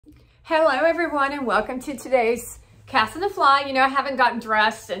Hello everyone and welcome to today's Cast on the Fly. You know, I haven't gotten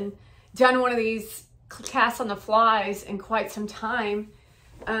dressed and done one of these casts on the flies in quite some time.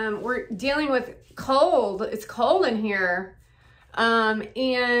 We're dealing with cold. It's cold in here.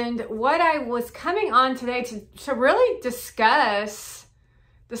 And what I was coming on today to really discuss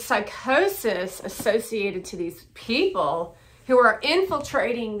the psychosis associated to these people who are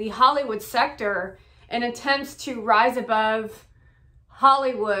infiltrating the Hollywood sector in attempts to rise above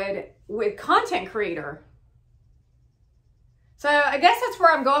Hollywood with content creator. So I guess that's where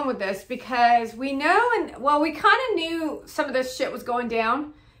I'm going with this, because we know, and well, we kind of knew some of this shit was going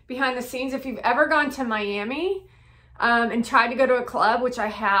down behind the scenes. If you've ever gone to Miami and tried to go to a club, which I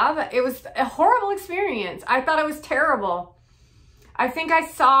have, it was a horrible experience. I thought it was terrible. I think I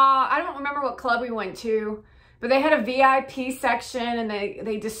don't remember what club we went to, but they had a VIP section and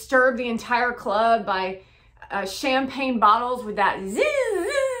they disturbed the entire club by champagne bottles with that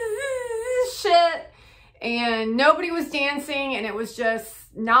shit, and nobody was dancing, and it was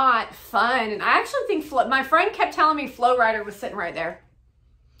just not fun. And I actually think my friend kept telling me Flow Rider was sitting right there,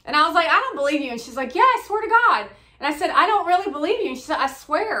 and I was like, I don't believe you. And she's like, yeah, I swear to God. And I said, I don't really believe you. And she said, I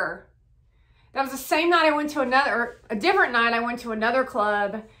swear. That was the same night I went to a different night I went to another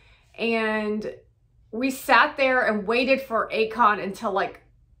club, and we sat there and waited for Akon until like,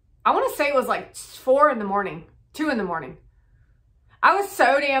 I want to say it was like 4 in the morning, 2 in the morning. I was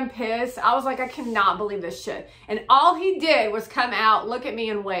so damn pissed. I was like, I cannot believe this shit. And all he did was come out, look at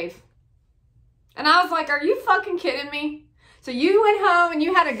me, and wave. And I was like, are you fucking kidding me? So you went home and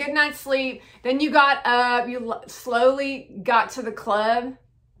you had a good night's sleep. Then you got up, you slowly got to the club.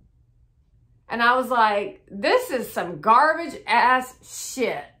 And I was like, this is some garbage ass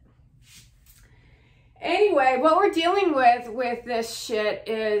shit. Anyway, what we're dealing with this shit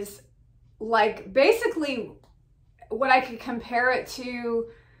is like basically what I could compare it to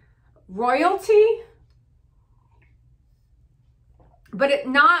royalty, but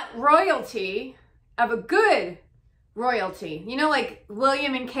not royalty of a good royalty. You know, like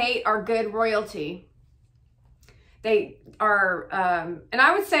William and Kate are good royalty. They are, and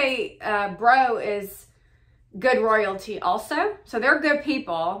I would say Bro is good royalty also. So they're good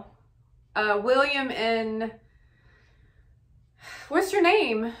people. William and, what's your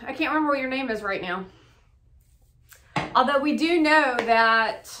name? I can't remember what your name is right now. Although we do know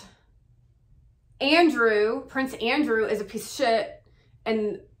that Prince Andrew is a piece of shit,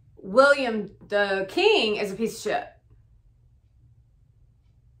 and William the King is a piece of shit.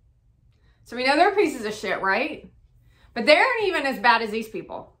 So we know they're pieces of shit, right? But they aren't even as bad as these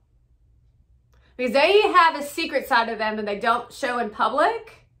people, because they have a secret side of them that they don't show in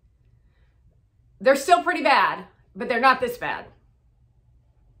public. They're still pretty bad, but they're not this bad.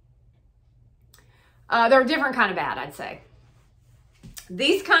 They're a different kind of bad, I'd say.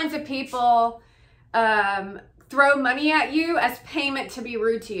 These kinds of people throw money at you as payment to be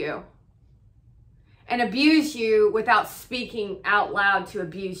rude to you and abuse you without speaking out loud to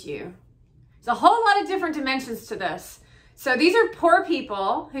abuse you. There's a whole lot of different dimensions to this. So these are poor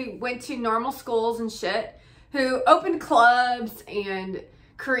people who went to normal schools and shit, who opened clubs and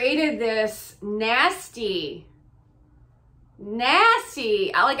created this nasty,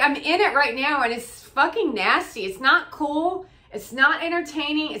 like I'm in it right now, and it's fucking nasty. It's not cool. It's not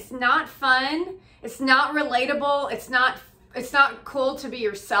entertaining. It's not fun. It's not relatable. It's not cool to be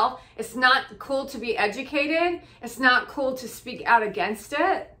yourself. It's not cool to be educated. It's not cool to speak out against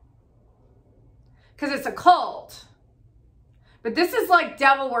it, because it's a cult. But this is like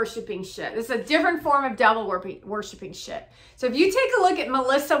devil worshiping shit. This is a different form of devil worshiping shit. So if you take a look at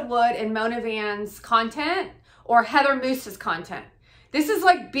Melissa Wood and Mona Van's content, or Heather Moose's content, this is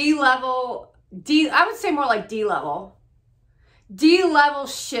like B-level, I would say more like D-level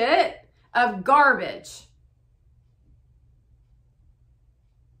shit of garbage.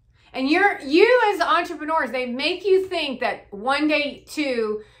 And you as entrepreneurs, they make you think that one day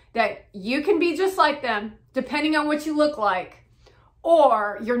too, that you can be just like them, depending on what you look like.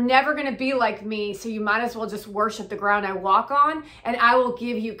 Or you're never going to be like me, so you might as well just worship the ground I walk on, and I will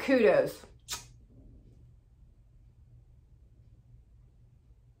give you kudos.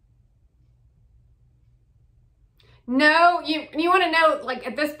 No, you want to know, like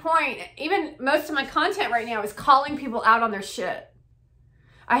at this point, even most of my content right now is calling people out on their shit.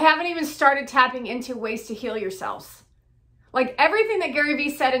 I haven't even started tapping into ways to heal yourselves. Like everything that Gary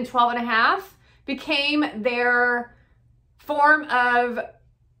Vee said in 12 and a half became their form of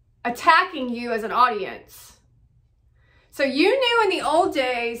attacking you as an audience. So you knew in the old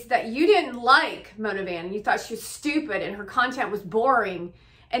days that you didn't like Mona Van, and you thought she was stupid and her content was boring.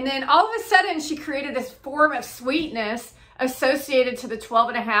 And then all of a sudden she created this form of sweetness associated to the 12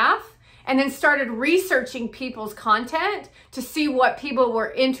 and a half. and then started researching people's content to see what people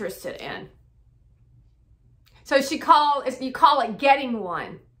were interested in. So you call it getting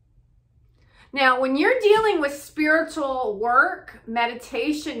one. Now, when you're dealing with spiritual work,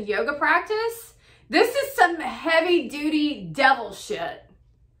 meditation, yoga practice, this is some heavy duty devil shit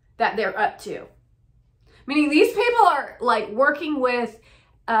that they're up to. Meaning these people are like working with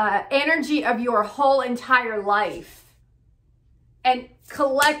energy of your whole entire life and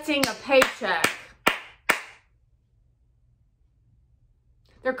collecting a paycheck.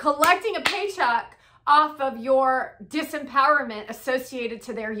 They're collecting a paycheck off of your disempowerment associated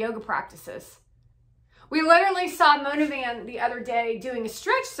to their yoga practices. We literally saw Mona Van the other day doing a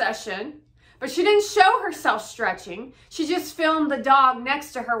stretch session, but she didn't show herself stretching. She just filmed the dog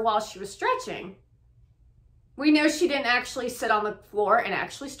next to her while she was stretching. We know she didn't actually sit on the floor and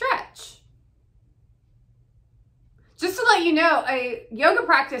actually stretch. Just to let you know, a yoga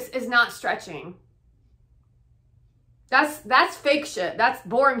practice is not stretching. That's fake shit. That's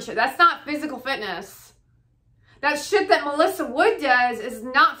boring shit. That's not physical fitness. That shit that Melissa Wood does is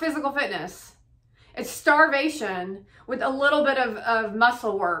not physical fitness. It's starvation with a little bit of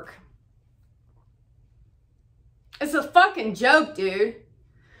muscle work. It's a fucking joke, dude.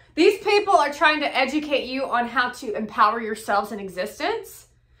 These people are trying to educate you on how to empower yourselves in existence,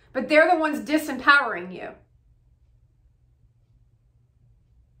 but they're the ones disempowering you.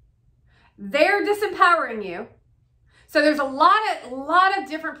 They're disempowering you. So there's a lot of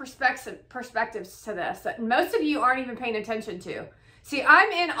different perspectives to this that most of you aren't even paying attention to. See,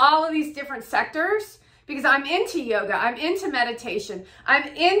 I'm in all of these different sectors because I'm into yoga, I'm into meditation, I'm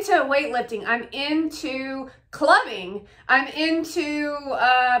into weightlifting, I'm into clubbing, I'm into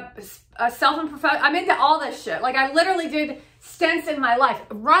self-improvement, I'm into all this shit. Like I literally did stints in my life,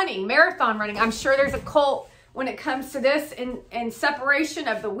 running, marathon running. I'm sure there's a cult when it comes to this in separation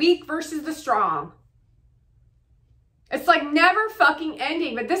of the weak versus the strong. It's like never fucking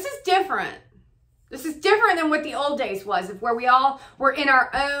ending, but this is different. This is different than what the old days was, where we all were in our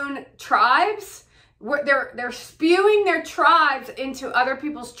own tribes. They're spewing their tribes into other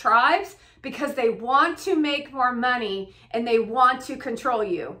people's tribes because they want to make more money and they want to control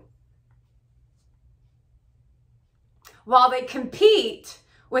you. While they compete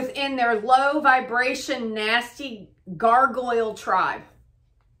within their low vibration, nasty gargoyle tribe.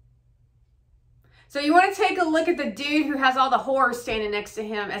 So you want to take a look at the dude who has all the whores standing next to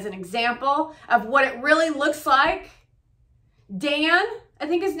him as an example of what it really looks like. Dan, I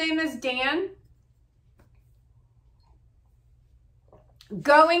think his name is Dan,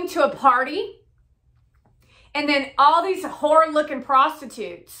 going to a party, and then all these whore-looking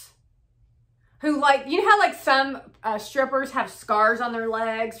prostitutes who, like, you know how like some strippers have scars on their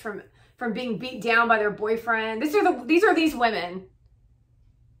legs from being beat down by their boyfriend? These are these women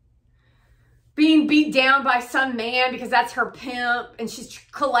being beat down by some man because that's her pimp and she's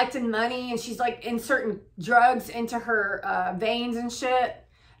collecting money and she's like inserting drugs into her veins and shit.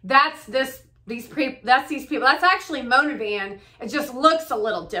 That's these people. That's actually Mona Van. It just looks a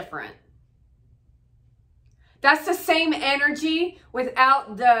little different. That's the same energy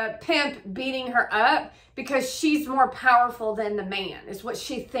without the pimp beating her up because she's more powerful than the man, is what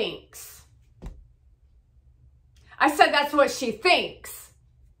she thinks. I said that's what she thinks.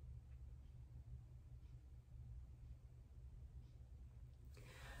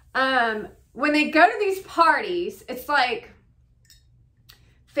 When they go to these parties, it's like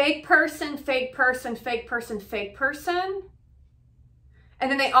fake person, fake person, fake person, fake person.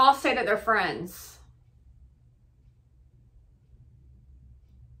 And then they all say that they're friends.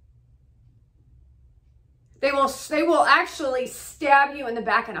 They will actually stab you in the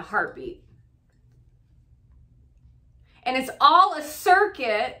back in a heartbeat. And it's all a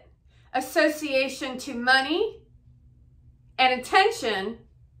circuit association to money and attention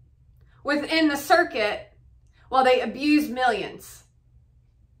within the circuit while they abuse millions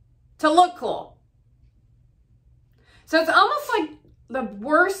to look cool. So it's almost like the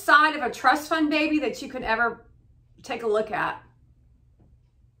worst side of a trust fund baby that you could ever take a look at.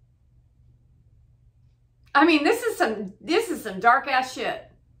 I mean, this is some dark ass shit.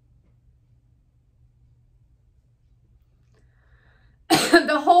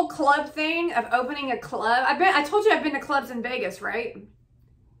 The whole club thing of opening a club. I told you I've been to clubs in Vegas, right?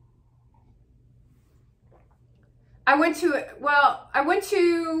 I went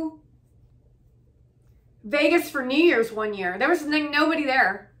to Vegas for New Year's one year. There was nobody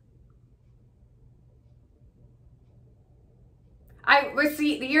there. I was the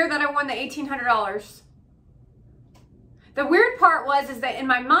year that I won the $1,800. The weird part is that in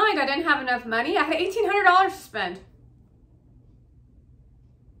my mind, I didn't have enough money. I had $1,800 to spend.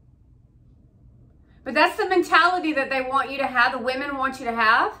 But that's the mentality that they want you to have, the women want you to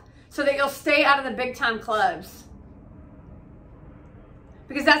have, so that you'll stay out of the big time clubs.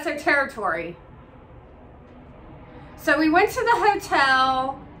 Because that's their territory. So we went to the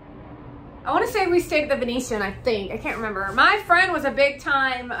hotel. I want to say we stayed at the Venetian, I think. I can't remember. My friend was a big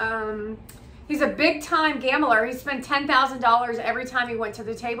time, he's a big time gambler. He spent $10,000 every time he went to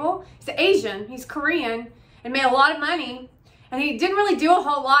the table. He's Asian, he's Korean, and made a lot of money. And he didn't really do a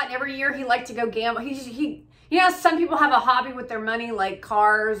whole lot. And every year he liked to go gamble. He you know, some people have a hobby with their money, like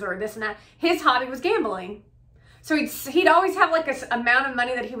cars or this and that. His hobby was gambling. So he'd always have like a amount of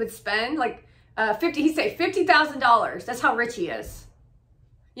money that he would spend, like he'd say $50,000. That's how rich he is.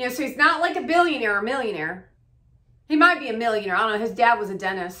 You know, so he's not like a billionaire or millionaire. He might be a millionaire. I don't know. His dad was a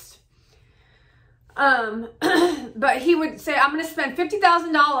dentist. But he would say, I'm going to spend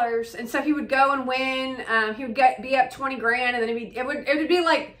 $50,000. And so he would go and win. He would be up 20 grand. And then it would be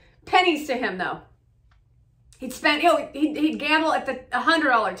like pennies to him though. He'd gamble at the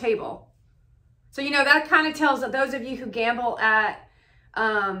 $100 table. So, you know, that kind of tells that those of you who gamble at,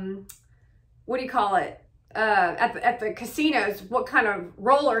 what do you call it? At the casinos, what kind of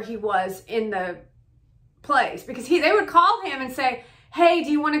roller he was in the place. Because they would call him and say, hey,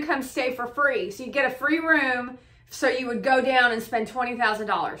 do you want to come stay for free? So you get a free room, so you would go down and spend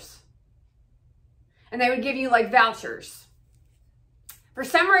 $20,000. And they would give you like vouchers. For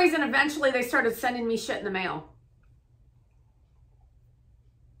some reason, eventually they started sending me shit in the mail.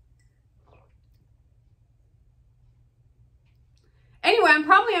 Anyway, I'm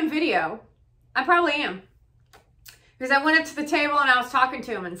probably on video. I probably am. Because I went up to the table and I was talking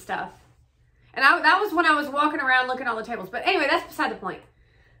to him and stuff. And that was when I was walking around looking at all the tables. But anyway, that's beside the point.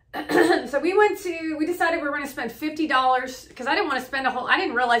 So we decided we were going to spend $50 because I didn't want to spend I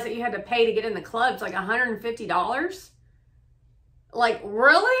didn't realize that you had to pay to get in the clubs, like $150. Like,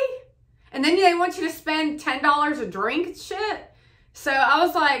 really? And then they want you to spend $10 a drink and shit. So I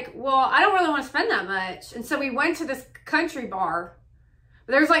was like, well, I don't really want to spend that much. And so we went to this country bar.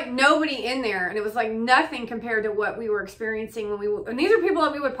 There's like nobody in there, and it was like nothing compared to what we were experiencing and these are people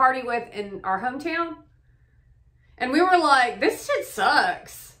that we would party with in our hometown. And we were like, this shit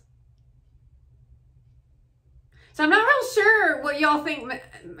sucks. So I'm not real sure what y'all think,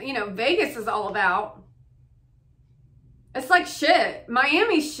 you know, Vegas is all about. It's like shit.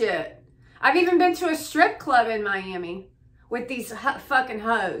 Miami's shit. I've even been to a strip club in Miami with these fucking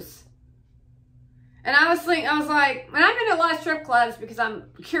hoes. And I was like, and I've been to a lot of strip clubs because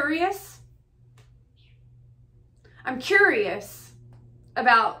I'm curious. I'm curious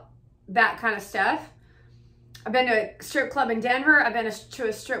about that kind of stuff. I've been to a strip club in Denver. I've been to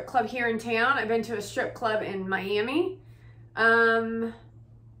a strip club here in town. I've been to a strip club in Miami. That's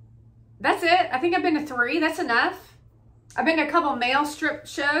it. I think I've been to 3. That's enough. I've been to a couple male strip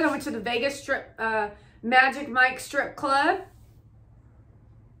shows. I went to the Vegas strip, Magic Mike strip club.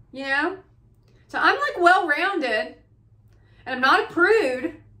 You know? So I'm like well-rounded, and I'm not a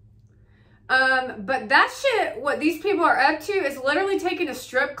prude, but that shit, what these people are up to is literally taking a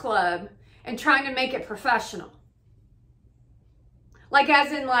strip club and trying to make it professional. Like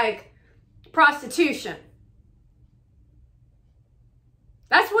as in like prostitution.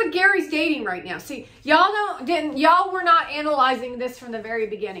 That's what Gary's dating right now. See, y'all were not analyzing this from the very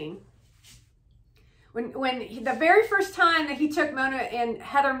beginning. When the very first time that he took Mona and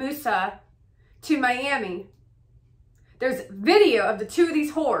Heather Musa to Miami, there's video of the 2 of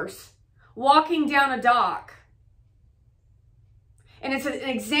these whores walking down a dock. And it's an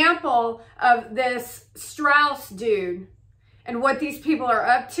example of this Strauss dude and what these people are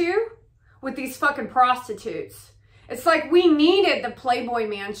up to with these fucking prostitutes. It's like we needed the Playboy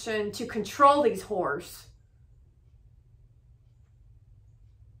Mansion to control these whores.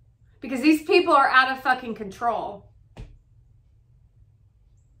 Because these people are out of fucking control.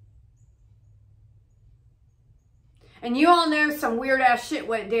 And you all know some weird ass shit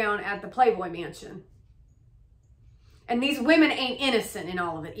went down at the Playboy Mansion. And these women ain't innocent in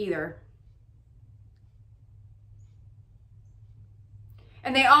all of it either.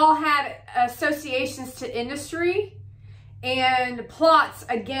 And they all had associations to industry and plots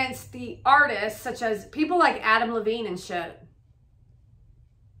against the artists, such as people like Adam Levine and shit.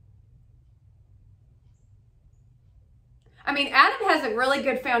 I mean, Adam has a really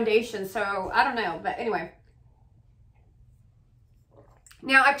good foundation, so I don't know. But anyway.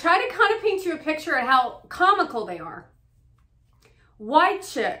 Now, I've tried to kind of paint you a picture of how comical they are. White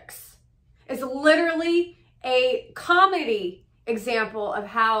Chicks is literally a comedy example of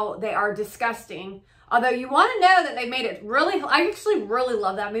how they are disgusting. Although you want to know that they made it really, I actually really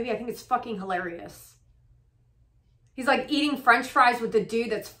love that movie. I think it's fucking hilarious. He's like eating French fries with the dude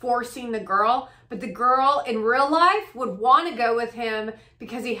that's forcing the girl. But the girl in real life would want to go with him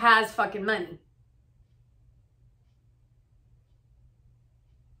because he has fucking money.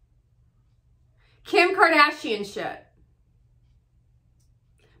 Kim Kardashian shit.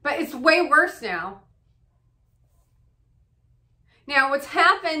 But it's way worse now. Now, what's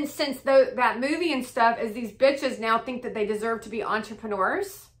happened since that movie and stuff is these bitches now think that they deserve to be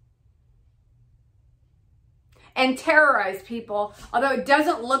entrepreneurs and terrorize people, although it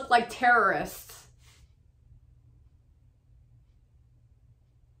doesn't look like terrorists.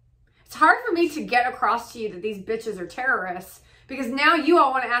 It's hard for me to get across to you that these bitches are terrorists because now you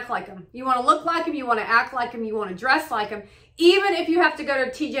all want to act like them. You want to look like them, you want to act like them, you want to dress like them, even if you have to go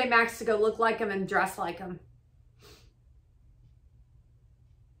to TJ Maxx to go look like them and dress like them.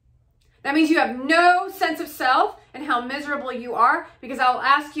 That means you have no sense of self and how miserable you are, because I'll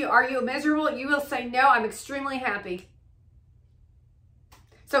ask you, are you miserable? You will say, no, I'm extremely happy.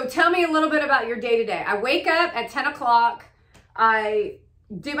 So tell me a little bit about your day to day. I wake up at 10 o'clock. I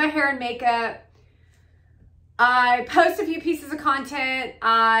do my hair and makeup. I post a few pieces of content.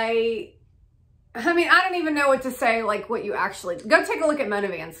 I mean, I don't even know what to say, like what you actually, go take a look at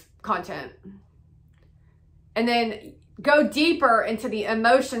Monovan's content. And then go deeper into the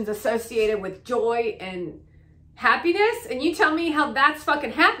emotions associated with joy and happiness, and you tell me how that's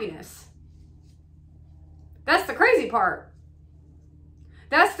fucking happiness. That's the crazy part.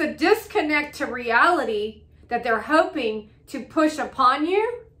 That's the disconnect to reality that they're hoping to push upon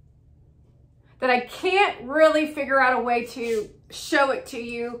you, that I can't really figure out a way to show it to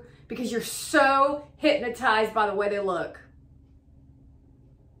you because you're so hypnotized by the way they look.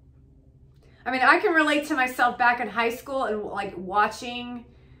 I mean, I can relate to myself back in high school and like watching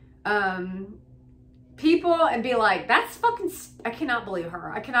people and be like, that's fucking, I cannot believe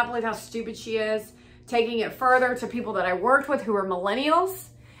her. I cannot believe how stupid she is. Taking it further to people that I worked with who were millennials.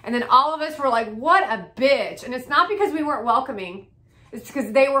 And then all of us were like, what a bitch. And it's not because we weren't welcoming. It's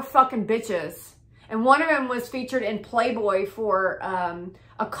because they were fucking bitches. And one of them was featured in Playboy for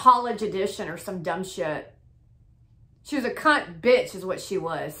a college edition or some dumb shit. She was a cunt bitch is what she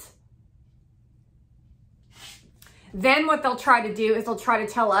was. Then what they'll try to do is they'll try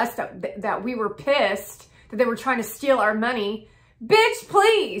to tell us that we were pissed, that they were trying to steal our money. Bitch,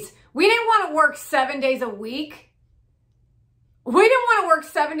 please. We didn't want to work 7 days a week. We didn't want to work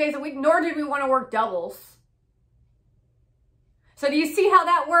 7 days a week, nor did we want to work doubles. So do you see how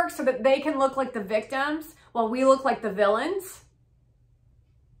that works so that they can look like the victims while we look like the villains?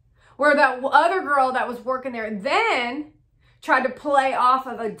 Where that other girl that was working there then tried to play off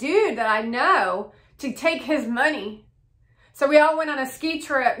of a dude that I know to take his money. So we all went on a ski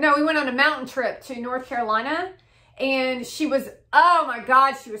trip. No, we went on a mountain trip to North Carolina. And she was, oh my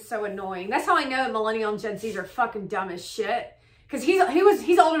God, she was so annoying. That's how I know that millennial and Gen Zs are fucking dumb as shit. Because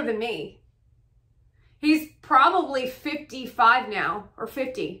he's older than me. He's probably 55 now, or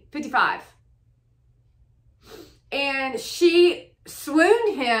 55. And she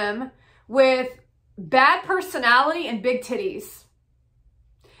swooned him with bad personality and big titties.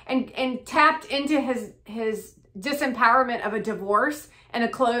 And tapped into his disempowerment of a divorce and I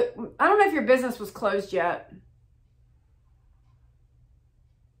don't know if your business was closed yet.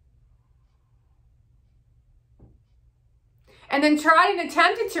 And then tried and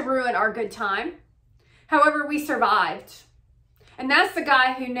attempted to ruin our good time. However, we survived. And that's the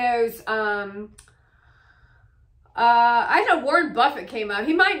guy who knows, I know Warren Buffett came up.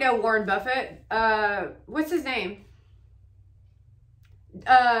 He might know Warren Buffett. What's his name?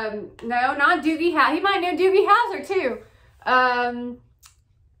 No, not Doogie Howser. He might know Doogie Howser too.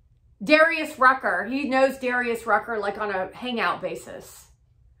 Darius Rucker. He knows Darius Rucker like on a hangout basis.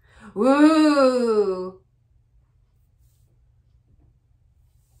 Ooh.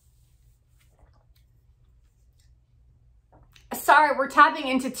 Sorry, we're tapping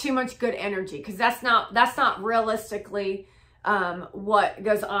into too much good energy because that's not realistically what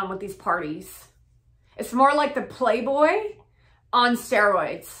goes on with these parties. It's more like the Playboy on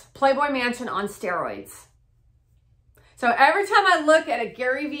steroids. Playboy Mansion on steroids. So every time I look at a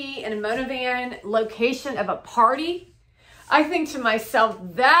Gary Vee and a Monovan location of a party, I think to myself,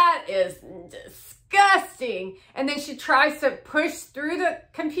 that is disgusting. And then she tries to push through the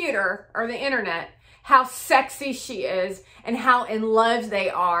computer or the internet how sexy she is and how in love they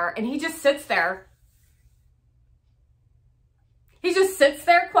are. And he just sits there. He just sits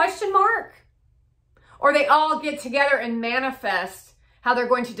there, question mark. Or they all get together and manifest how they're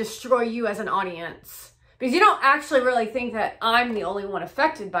going to destroy you as an audience. Because you don't actually really think that I'm the only one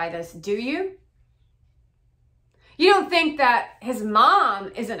affected by this, do you? You don't think that his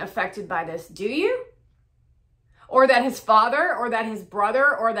mom isn't affected by this, do you? or that his father, or that his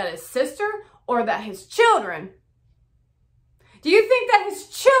brother, or that his sister, or that his children? Do you think that his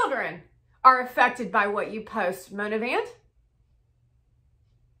children are affected by what you post, Mona Vand?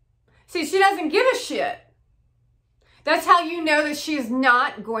 See, she doesn't give a shit. That's how you know that she is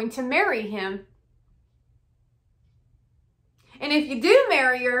not going to marry him. And if you do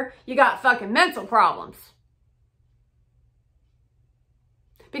marry her, you got fucking mental problems.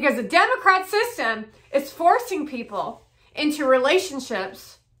 Because the Democrat system is forcing people into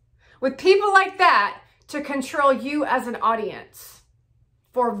relationships with people like that to control you as an audience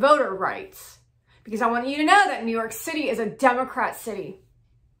for voter rights. Because I want you to know that New York City is a Democrat city.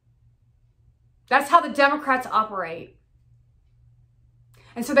 That's how the Democrats operate.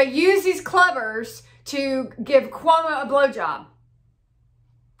 And so they use these clubbers to give Cuomo a blowjob.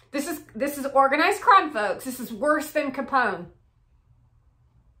 This is organized crime, folks. This is worse than Capone.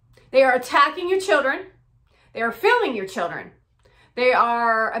 They are attacking your children. They are filming your children. They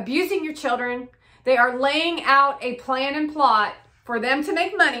are abusing your children. They are laying out a plan and plot for them to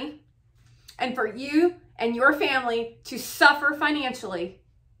make money and for you and your family to suffer financially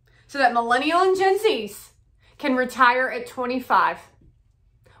so that millennial and Gen Zs can retire at 25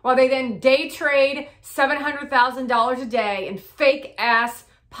 while they then day trade $700,000 a day in fake ass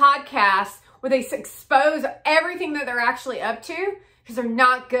podcasts where they expose everything that they're actually up to because they're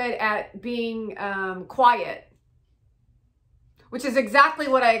not good at being quiet. Which is exactly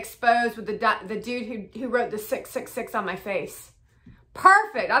what I exposed with the dude who wrote the 666 on my face.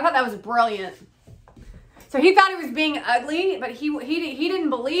 Perfect. I thought that was brilliant. So he thought he was being ugly, but he didn't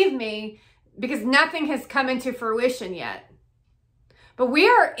believe me because nothing has come into fruition yet. But we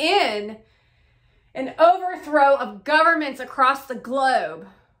are in an overthrow of governments across the globe.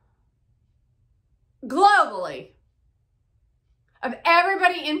 Globally. Of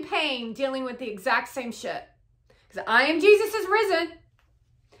everybody in pain dealing with the exact same shit. Because I am Jesus is risen.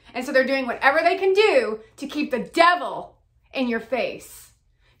 And so they're doing whatever they can do to keep the devil in your face.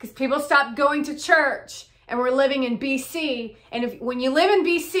 Because people stopped going to church and we're living in BC. And when you live in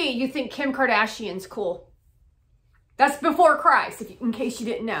BC, you think Kim Kardashian's cool. That's before Christ, in case you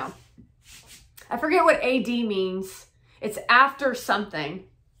didn't know. I forget what AD means. It's after something.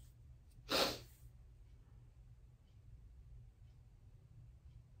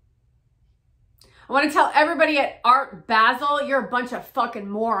 I want to tell everybody at Art Basel, you're a bunch of fucking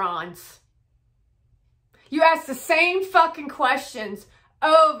morons. You ask the same fucking questions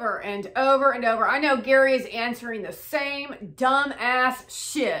over and over and over. I know Gary is answering the same dumb ass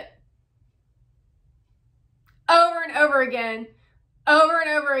shit. Over and over again. Over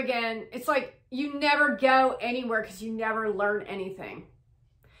and over again. It's like you never go anywhere because you never learn anything.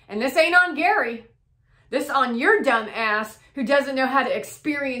 And this ain't on Gary. This on your dumb ass who doesn't know how to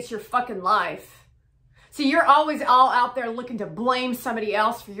experience your fucking life. See, you're always all out there looking to blame somebody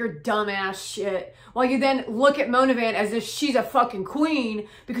else for your dumbass shit. While you then look at Mona Vand as if she's a fucking queen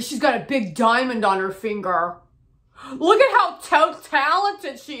because she's got a big diamond on her finger. Look at how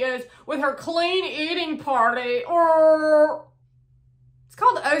talented she is with her clean eating party. It's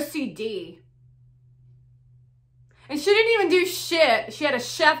called OCD. And she didn't even do shit. She had a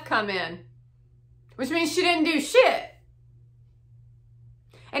chef come in. Which means she didn't do shit.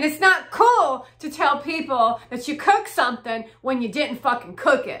 And it's not cool to tell people that you cook something when you didn't fucking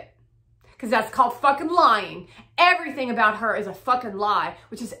cook it. Because that's called fucking lying. Everything about her is a fucking lie,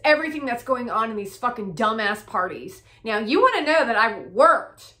 which is everything that's going on in these fucking dumbass parties. Now, you want to know that I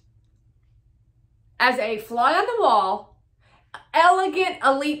worked as a fly on the wall, elegant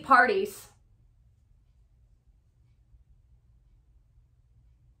elite parties.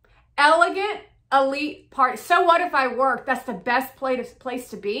 Elegant elite party. So what if I work? That's the best place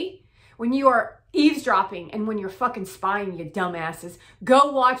to be when you are eavesdropping and when you're fucking spying, you dumbasses.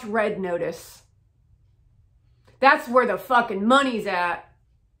 Go watch Red Notice. That's where the fucking money's at.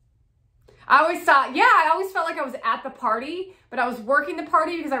 I always thought, yeah, I always felt like I was at the party, but I was working the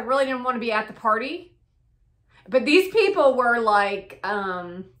party because I really didn't want to be at the party. But these people were like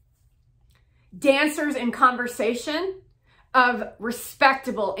dancers in conversation of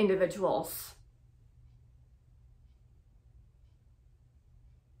respectable individuals.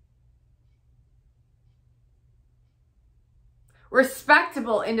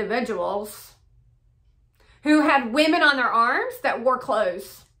 Respectable individuals who had women on their arms that wore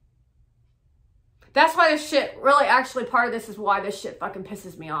clothes. That's why this shit, really actually part of this is why this shit fucking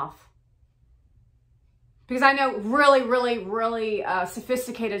pisses me off. Because I know really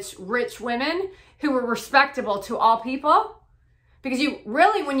sophisticated, rich women who were respectable to all people. Because you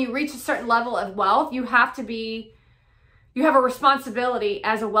really, when you reach a certain level of wealth, you have a responsibility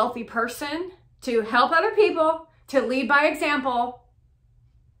as a wealthy person to help other people, to lead by example,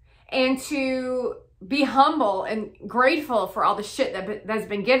 and to be humble and grateful for all the shit that's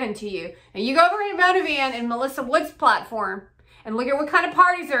been given to you. And you go over to Monovan and Melissa Wood's platform and look at what kind of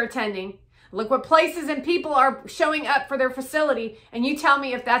parties they're attending. Look what places and people are showing up for their facility, and you tell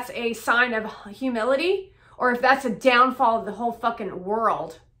me if that's a sign of humility or if that's a downfall of the whole fucking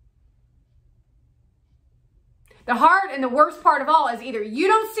world. The hard and the worst part of all is either you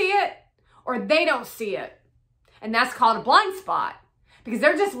don't see it or they don't see it. And that's called a blind spot, because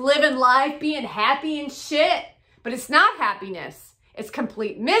they're just living life, being happy and shit. But it's not happiness. It's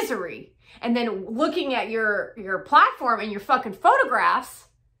complete misery. And then looking at your platform and your fucking photographs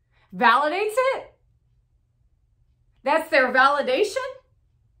validates it. That's their validation.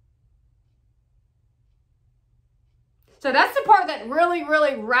 So that's the part that really,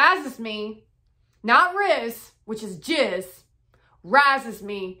 really razzes me. Not Riz, which is jizz, razzes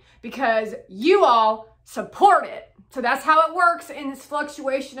me because you all support it. So that's how it works in this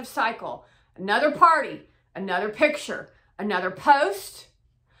fluctuation of cycle. Another party, another picture, another post.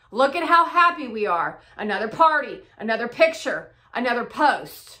 Look at how happy we are. Another party, another picture, another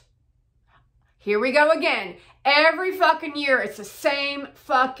post. Here we go again. Every fucking year, it's the same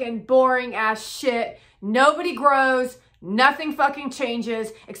fucking boring ass shit. Nobody grows. Nothing fucking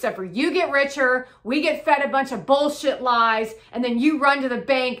changes except for you get richer, we get fed a bunch of bullshit lies, and then you run to the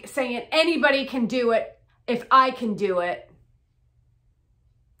bank saying anybody can do it if I can do it.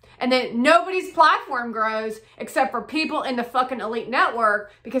 And then nobody's platform grows except for people in the fucking elite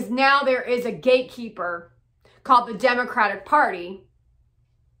network, because now there is a gatekeeper called the Democratic Party.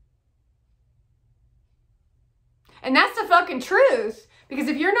 And that's the fucking truth, because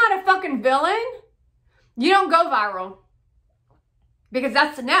if you're not a fucking villain, you don't go viral. Because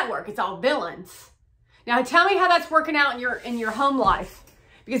that's the network. It's all villains. Now tell me how that's working out in your home life.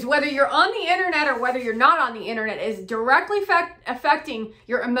 Because whether you're on the internet or whether you're not on the internet is directly affecting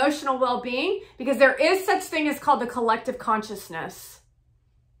your emotional well-being, because there is such thing as called the collective consciousness.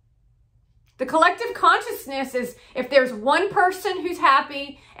 The collective consciousness is if there's one person who's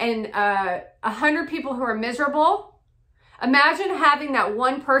happy and 100 people who are miserable, imagine having that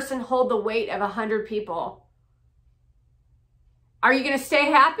one person hold the weight of 100 people. Are you going to stay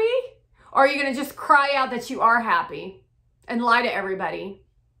happy? Or are you going to just cry out that you are happy and lie to everybody?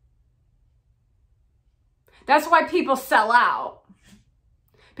 That's why people sell out.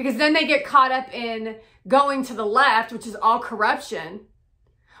 Because then they get caught up in going to the left, which is all corruption.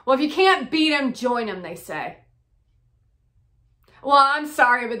 Well, if you can't beat them, join them, they say. Well, I'm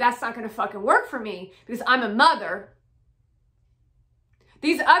sorry, but that's not going to fucking work for me because I'm a mother.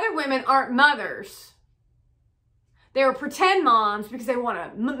 These other women aren't mothers. They're pretend moms because they want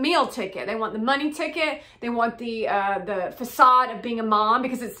a meal ticket. They want the money ticket. They want the facade of being a mom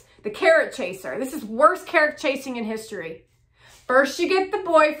because it's the carrot chaser. This is worst carrot chasing in history. First you get the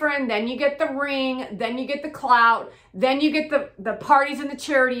boyfriend, then you get the ring, then you get the clout, then you get the parties and the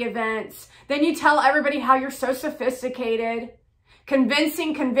charity events. Then you tell everybody how you're so sophisticated.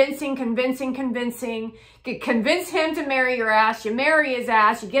 Convincing. Convince him to marry your ass. You marry his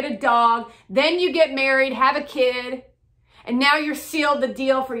ass. You get a dog. Then you get married, have a kid. And now you're sealed the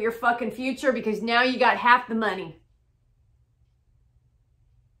deal for your fucking future because now you got half the money.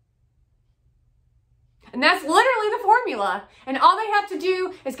 And that's literally the formula. And all they have to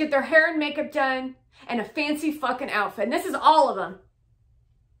do is get their hair and makeup done and a fancy fucking outfit. And this is all of them.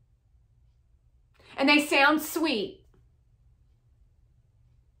 And they sound sweet.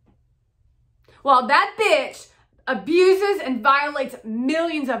 While that bitch abuses and violates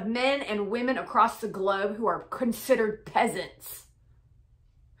millions of men and women across the globe who are considered peasants.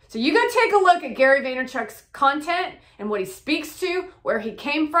 So you go take a look at Gary Vaynerchuk's content and what he speaks to, where he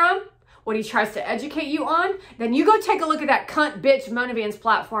came from, what he tries to educate you on. Then you go take a look at that cunt bitch Monovan's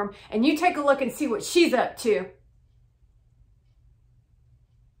platform and you take a look and see what she's up to.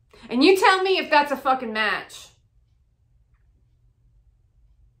 And you tell me if that's a fucking match.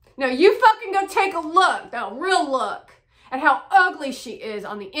 No, you fucking go take a look, a real look, at how ugly she is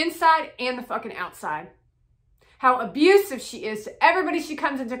on the inside and the fucking outside. How abusive she is to everybody she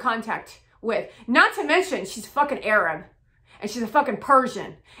comes into contact with. Not to mention, she's fucking Arab. And she's a fucking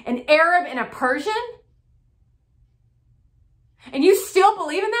Persian. An Arab and a Persian? And you still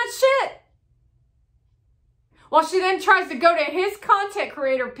believe in that shit? Well, she then tries to go to his content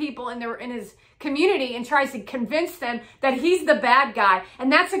creator people in his community and tries to convince them that he's the bad guy.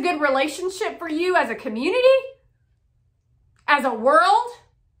 And that's a good relationship for you as a community? As a world?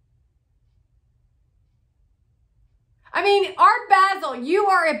 I mean, Art Basel, you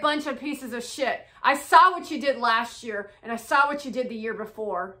are a bunch of pieces of shit. I saw what you did last year and I saw what you did the year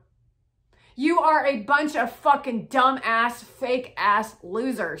before. You are a bunch of fucking dumb-ass, fake-ass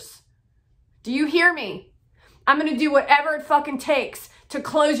losers. Do you hear me? I'm going to do whatever it fucking takes to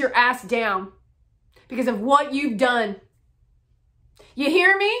close your ass down because of what you've done. You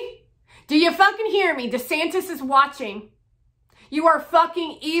hear me? Do you fucking hear me? DeSantis is watching. You are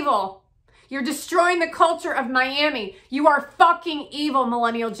fucking evil. You're destroying the culture of Miami. You are fucking evil,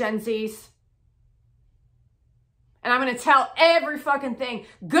 millennial Gen Zs. And I'm going to tell every fucking thing.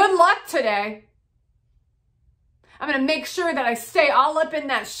 Good luck today. I'm going to make sure that I stay all up in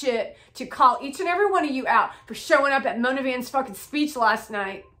that shit to call each and every one of you out for showing up at Mona Van's fucking speech last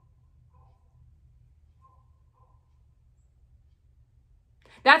night.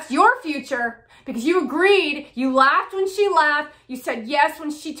 That's your future because you agreed. You laughed when she laughed. You said yes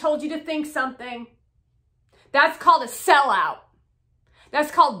when she told you to think something. That's called a sellout.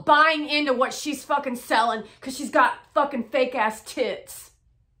 That's called buying into what she's fucking selling because she's got fucking fake ass tits.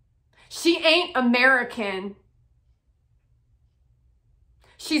 She ain't American.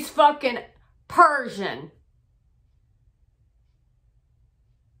 She's fucking Persian.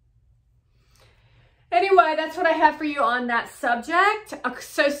 Anyway, that's what I have for you on that subject,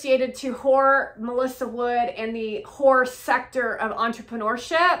 associated to whore Melissa Wood and the whore sector of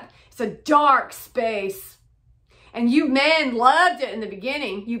entrepreneurship. It's a dark space. And you men loved it in the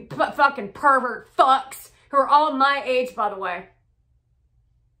beginning. You fucking pervert fucks who are all my age, by the way.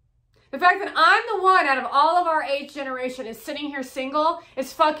 The fact that I'm the one out of all of our age generation is sitting here single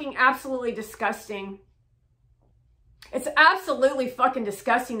is fucking absolutely disgusting. It's absolutely fucking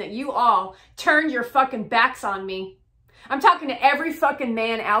disgusting that you all turned your fucking backs on me. I'm talking to every fucking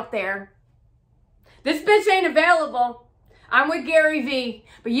man out there. This bitch ain't available. I'm with Gary V.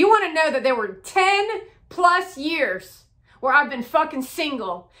 But you want to know that there were 10 plus years where I've been fucking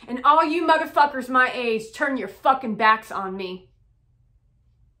single and all you motherfuckers my age turn your fucking backs on me.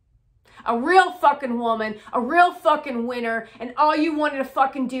 A real fucking woman, a real fucking winner, and all you wanted to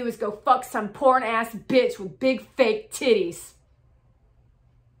fucking do is go fuck some porn ass bitch with big fake titties.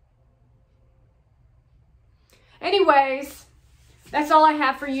 Anyways, that's all I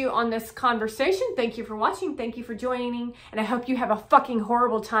have for you on this conversation. Thank you for watching. Thank you for joining. And I hope you have a fucking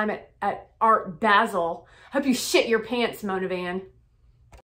horrible time at Art Basel. Hope you shit your pants, Mona Van.